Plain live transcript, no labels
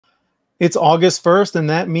It's August 1st, and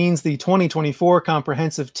that means the 2024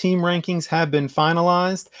 comprehensive team rankings have been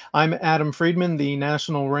finalized. I'm Adam Friedman, the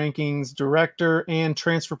National Rankings Director and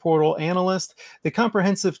Transfer Portal Analyst. The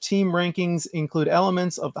comprehensive team rankings include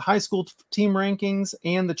elements of the high school team rankings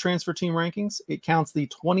and the transfer team rankings. It counts the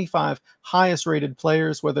 25 highest rated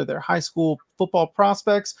players, whether they're high school football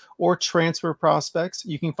prospects or transfer prospects.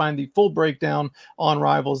 You can find the full breakdown on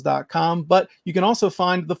Rivals.com, but you can also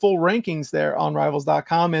find the full rankings there on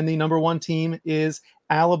Rivals.com, and the number one team is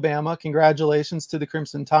Alabama. Congratulations to the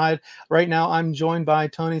Crimson Tide. Right now, I'm joined by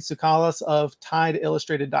Tony Tsoukalas of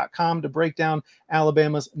TideIllustrated.com to break down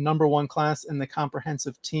Alabama's number one class in the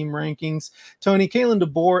comprehensive team rankings. Tony, Kalen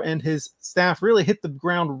DeBoer and his staff really hit the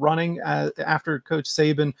ground running after Coach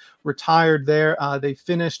Saban retired there. They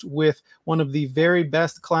finished with one of the very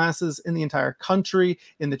best classes in the entire country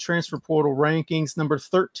in the transfer portal rankings, number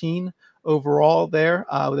 13 overall there.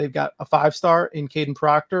 They've got a 5-star in Caden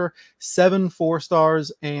Proctor, 7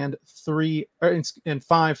 4-stars, and 5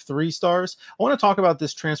 3-stars. I want to talk about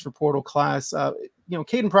this transfer portal class.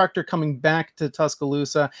 Caden Proctor coming back to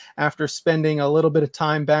Tuscaloosa after spending a little bit of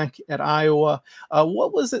time back at Iowa.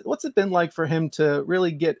 What's it been like for him to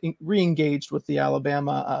really get re-engaged with the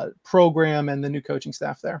Alabama program and the new coaching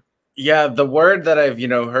staff there? Yeah, the word that I've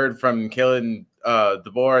heard from Kalen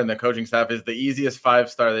DeBoer and the coaching staff is the easiest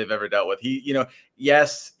 5-star they've ever dealt with.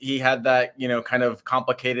 Yes, he had that kind of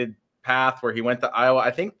complicated path where he went to Iowa. I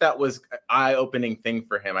think that was an eye-opening thing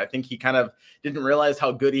for him. I think he kind of didn't realize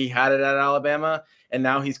how good he had it at Alabama, and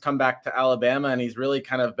now he's come back to Alabama, and he's really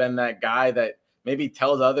kind of been that guy that maybe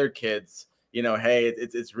tells other kids, hey,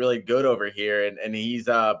 it's really good over here, and he's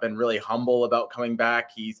been really humble about coming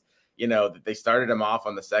back. He's they started him off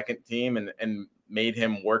on the second team and made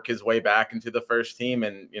him work his way back into the first team.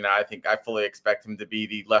 And, I think I fully expect him to be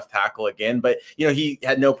the left tackle again. But, he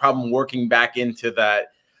had no problem working back into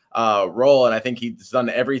that role. And I think he's done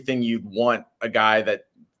everything you'd want a guy that,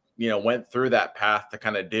 went through that path to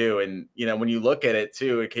kind of do. And, when you look at it,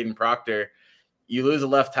 too, at Caden Proctor, you lose a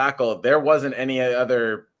left tackle. There wasn't any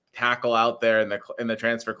other tackle out there in the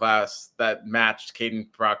transfer class that matched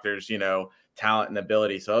Caden Proctor's, talent and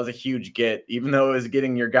ability. So it was a huge get. Even though it was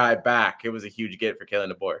getting your guy back, it was a huge get for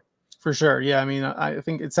Kalen DeBoer. For sure. Yeah. I mean, I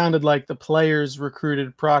think it sounded like the players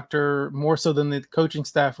recruited Proctor more so than the coaching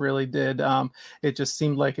staff really did. It just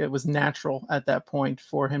seemed like it was natural at that point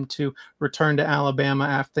for him to return to Alabama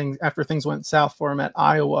after things went south for him at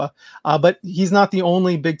Iowa. But he's not the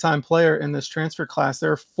only big-time player in this transfer class.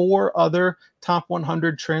 There are 4 other top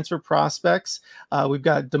 100 transfer prospects. We've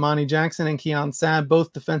got Damani Jackson and Keon Sabb,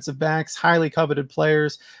 both defensive backs, highly coveted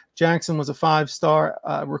players. Jackson was a 5-star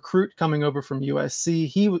recruit coming over from USC.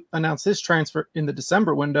 He announced his transfer in the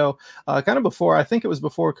December window, I think it was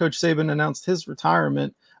before Coach Saban announced his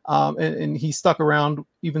retirement. And he stuck around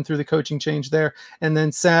even through the coaching change there. And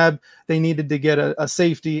then Sabb, they needed to get a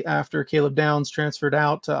safety after Caleb Downs transferred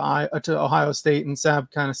out to Ohio State, and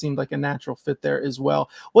Sabb kind of seemed like a natural fit there as well.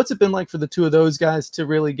 What's it been like for the two of those guys to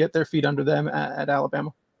really get their feet under them at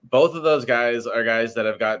Alabama? Both of those guys are guys that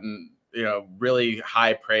have gotten really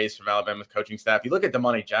high praise from Alabama's coaching staff. You look at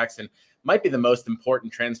Damani Jackson, might be the most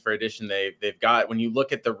important transfer addition they've got. When you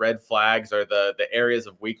look at the red flags or the areas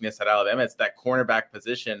of weakness at Alabama, it's that cornerback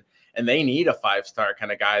position, and they need a 5-star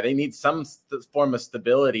kind of guy. They need some form of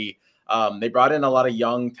stability. They brought in a lot of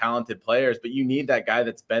young, talented players, but you need that guy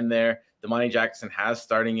that's been there. Damani Jackson has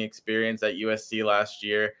starting experience at USC last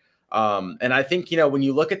year. And I think, when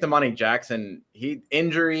you look at Damani Jackson,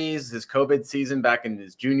 injuries, his COVID season back in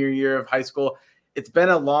his junior year of high school, it's been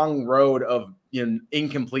a long road of,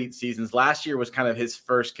 incomplete seasons. Last year was kind of his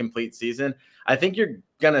first complete season. I think you're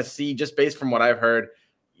going to see, just based from what I've heard,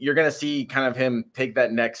 you're going to see kind of him take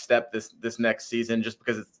that next step this next season, just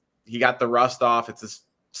because he got the rust off. It's his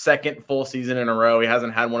second full season in a row. He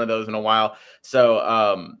hasn't had one of those in a while.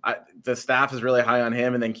 So the staff is really high on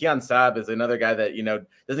him. And then Keon Sabb is another guy that,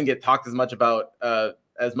 doesn't get talked as much about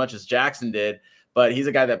as much as Jackson did, but he's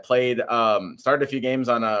a guy that played, started a few games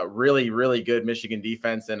on a really, really good Michigan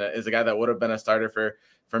defense, and is a guy that would have been a starter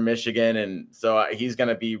for Michigan. And so he's going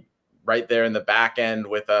to be right there in the back end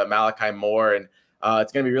with Malachi Moore. And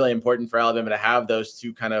it's going to be really important for Alabama to have those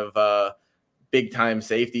two kind of big-time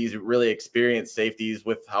safeties, really experienced safeties,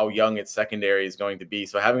 with how young its secondary is going to be.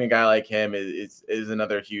 So having a guy like him is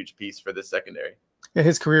another huge piece for this secondary. Yeah,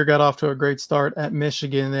 his career got off to a great start at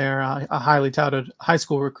Michigan there, a highly touted high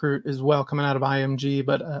school recruit as well, coming out of IMG,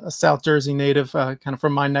 but a South Jersey native, kind of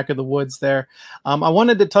from my neck of the woods there. I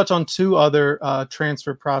wanted to touch on 2 other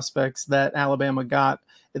transfer prospects that Alabama got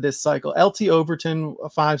this cycle. LT Overton, a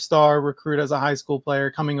 5-star recruit as a high school player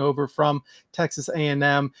coming over from Texas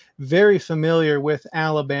A&M, very familiar with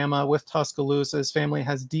Alabama, with Tuscaloosa. His family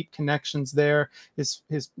has deep connections there. His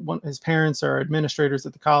parents are administrators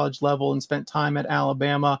at the college level and spent time at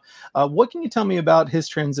Alabama. What can you tell me about his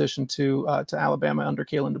transition to Alabama under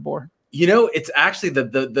Kalen DeBoer? You know, it's actually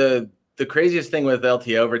the craziest thing with LT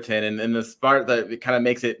Overton, and the part that kind of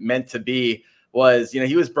makes it meant to be was,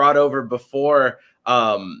 he was brought over before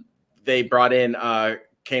they brought in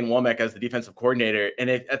Kane Womack as the defensive coordinator. And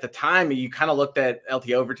at the time, you kind of looked at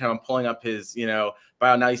LT Overton, I'm pulling up his,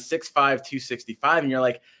 bio. Now he's 6'5", 265. And you're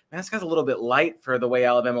like, man, this guy's a little bit light for the way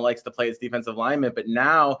Alabama likes to play its defensive lineman. But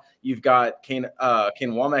now you've got Kane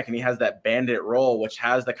Womack, and he has that bandit role, which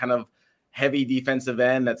has the kind of heavy defensive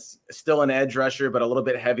end that's still an edge rusher, but a little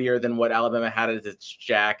bit heavier than what Alabama had as its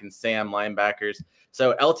Jack and Sam linebackers.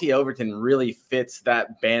 So LT Overton really fits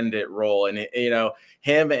that bandit role. And,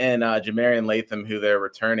 him and Jamarian Latham, who they're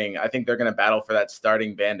returning, I think they're going to battle for that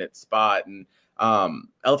starting bandit spot. And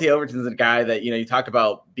LT Overton's a guy that, you talk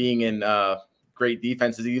about being in great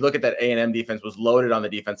defenses. You look at that A&M defense was loaded on the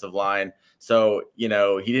defensive line. So, he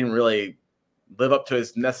didn't really live up to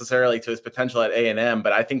his potential at A&M,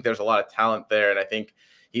 but I think there's a lot of talent there. And I think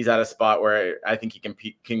he's at a spot where I think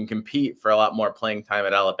he can compete for a lot more playing time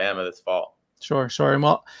at Alabama this fall. Sure. And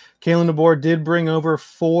well, Kalen DeBoer did bring over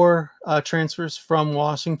 4 transfers from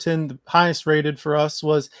Washington. The highest rated for us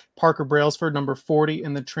was Parker Brailsford, number 40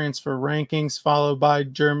 in the transfer rankings, followed by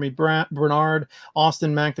Jeremy Bernard,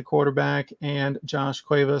 Austin Mack, the quarterback, and Josh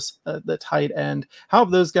Cuevas, the tight end. How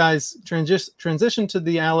have those guys transitioned to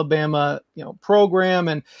the Alabama, program,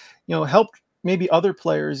 and helped maybe other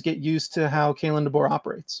players get used to how Kalen DeBoer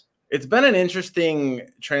operates? It's been an interesting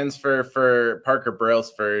transfer for Parker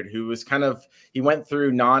Brailsford, who was he went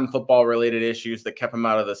through non-football related issues that kept him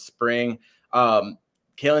out of the spring. Kalen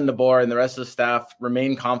DeBoer and the rest of the staff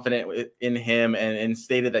remained confident in him and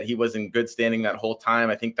stated that he was in good standing that whole time.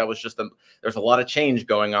 I think that was there's a lot of change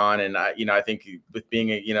going on. And I think with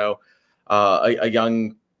being a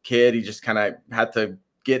young kid, he just kind of had to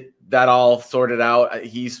get that all sorted out.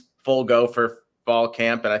 He's full go for fall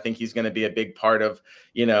camp, and I think he's going to be a big part of,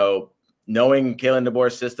 knowing Kalen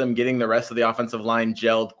DeBoer's system, getting the rest of the offensive line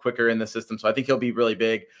gelled quicker in the system. So I think he'll be really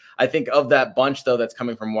big. I think of that bunch, though, that's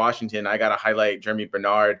coming from Washington, I got to highlight Jeremy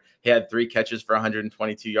Bernard. He had 3 catches for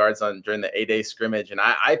 122 yards during the A-Day scrimmage, and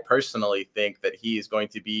I personally think that he is going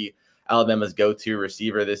to be Alabama's go-to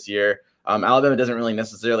receiver this year. Alabama doesn't really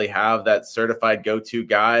necessarily have that certified go-to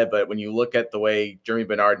guy, but when you look at the way Jeremy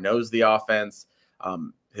Bernard knows the offense,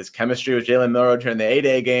 his chemistry with Jalen Milroe during the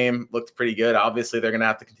A-Day game looked pretty good. Obviously, they're going to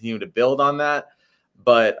have to continue to build on that.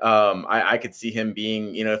 But I could see him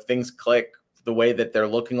being, if things click the way that they're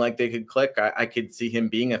looking like they could click, I could see him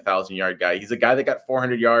being a 1,000-yard guy. He's a guy that got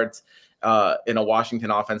 400 yards in a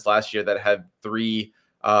Washington offense last year that had 3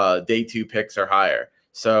 day 2 picks or higher.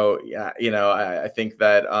 So, yeah, I think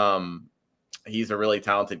that he's a really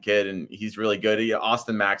talented kid, and he's really good.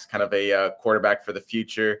 Austin Mack's kind of a quarterback for the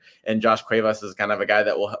future, and Josh Cuevas is kind of a guy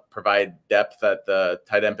that will provide depth at the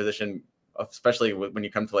tight end position, especially when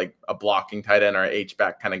you come to like a blocking tight end or an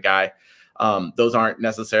H-back kind of guy. Those aren't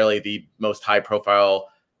necessarily the most high-profile,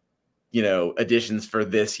 additions for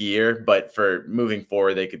this year, but for moving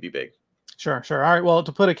forward, they could be big. Sure. All right. Well,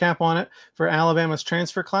 to put a cap on it for Alabama's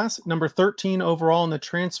transfer class, number 13 overall in the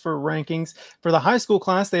transfer rankings. For the high school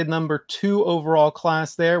class, they had number 2 overall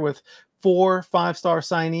class there with 4 5-star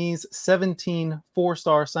signees, 17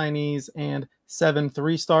 4-star signees, and 7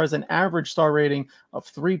 3-stars, an average star rating of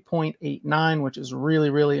 3.89, which is really,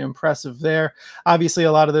 really impressive there. Obviously,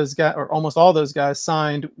 a lot of those guys, or almost all those guys,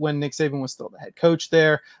 signed when Nick Saban was still the head coach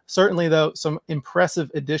there. Certainly, though, some impressive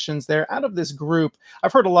additions there. Out of this group,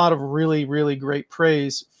 I've heard a lot of really, really great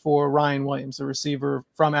praise for Ryan Williams, the receiver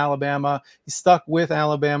from Alabama. He stuck with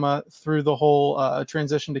Alabama through the whole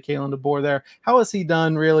transition to Kalen DeBoer there. How has he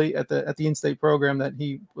done really at the in-state program that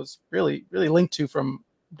he was really, really linked to from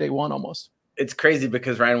day one almost? It's crazy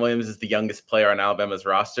because Ryan Williams is the youngest player on Alabama's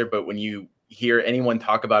roster, but when you hear anyone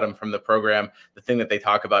talk about him from the program, the thing that they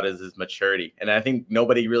talk about is his maturity. And I think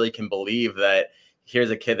nobody really can believe that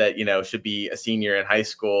here's a kid that, should be a senior in high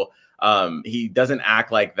school. He doesn't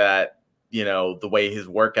act like that, the way his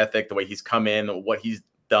work ethic, the way he's come in, what he's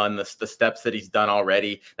done, the steps that he's done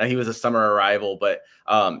already. Now, he was a summer arrival, but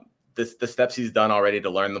the steps he's done already to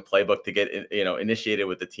learn the playbook, to get initiated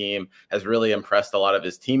with the team, has really impressed a lot of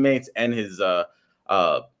his teammates and his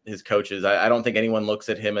coaches. I don't think anyone looks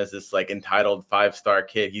at him as this like entitled 5-star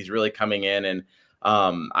kid. He's really coming in and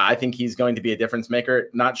I think he's going to be a difference maker.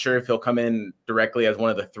 Not sure if he'll come in directly as one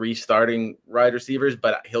of the 3 starting wide receivers,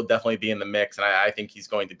 but he'll definitely be in the mix. And I think he's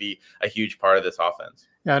going to be a huge part of this offense.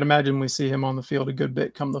 Yeah, I'd imagine we see him on the field a good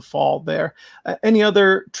bit come the fall there. Any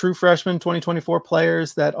other true freshman 2024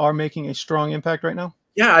 players that are making a strong impact right now?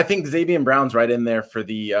 Yeah, I think Xavier Brown's right in there for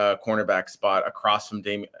the cornerback spot across from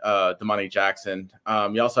Damani Jackson.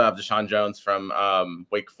 You also have Deshaun Jones from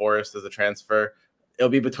Wake Forest as a transfer. It'll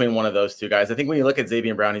be between one of those 2 guys. I think when you look at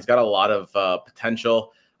Xavier Brown, he's got a lot of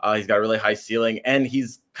potential. He's got a really high ceiling, and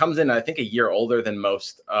comes in, I think, a year older than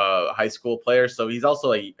most high school players. So he's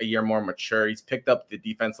also a year more mature. He's picked up the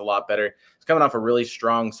defense a lot better. He's coming off a really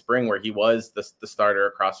strong spring where he was the starter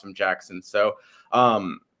across from Jackson. So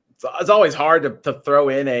it's always hard to throw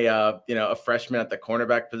in a freshman at the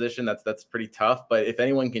cornerback position. That's pretty tough. But if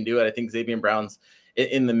anyone can do it, I think Xavier Brown's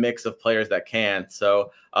in the mix of players that can.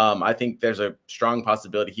 So I think there's a strong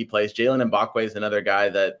possibility he plays. Jalen Mbakwe is another guy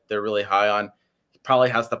that they're really high on. He probably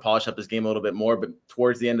has to polish up his game a little bit more, but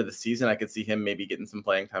towards the end of the season, I could see him maybe getting some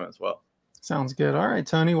playing time as well. Sounds good. All right,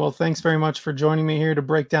 Tony. Well, thanks very much for joining me here to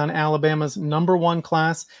break down Alabama's #1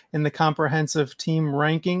 class in the comprehensive team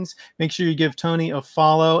rankings. Make sure you give Tony a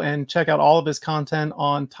follow and check out all of his content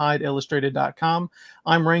on TideIllustrated.com.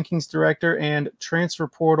 I'm Rankings Director and Transfer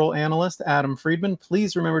Portal Analyst Adam Friedman.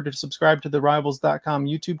 Please remember to subscribe to the Rivals.com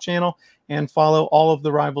YouTube channel and follow all of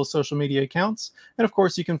the Rivals social media accounts. And of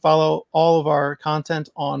course, you can follow all of our content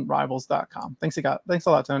on Rivals.com. Thanks a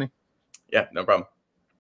lot, Tony. Yeah, no problem.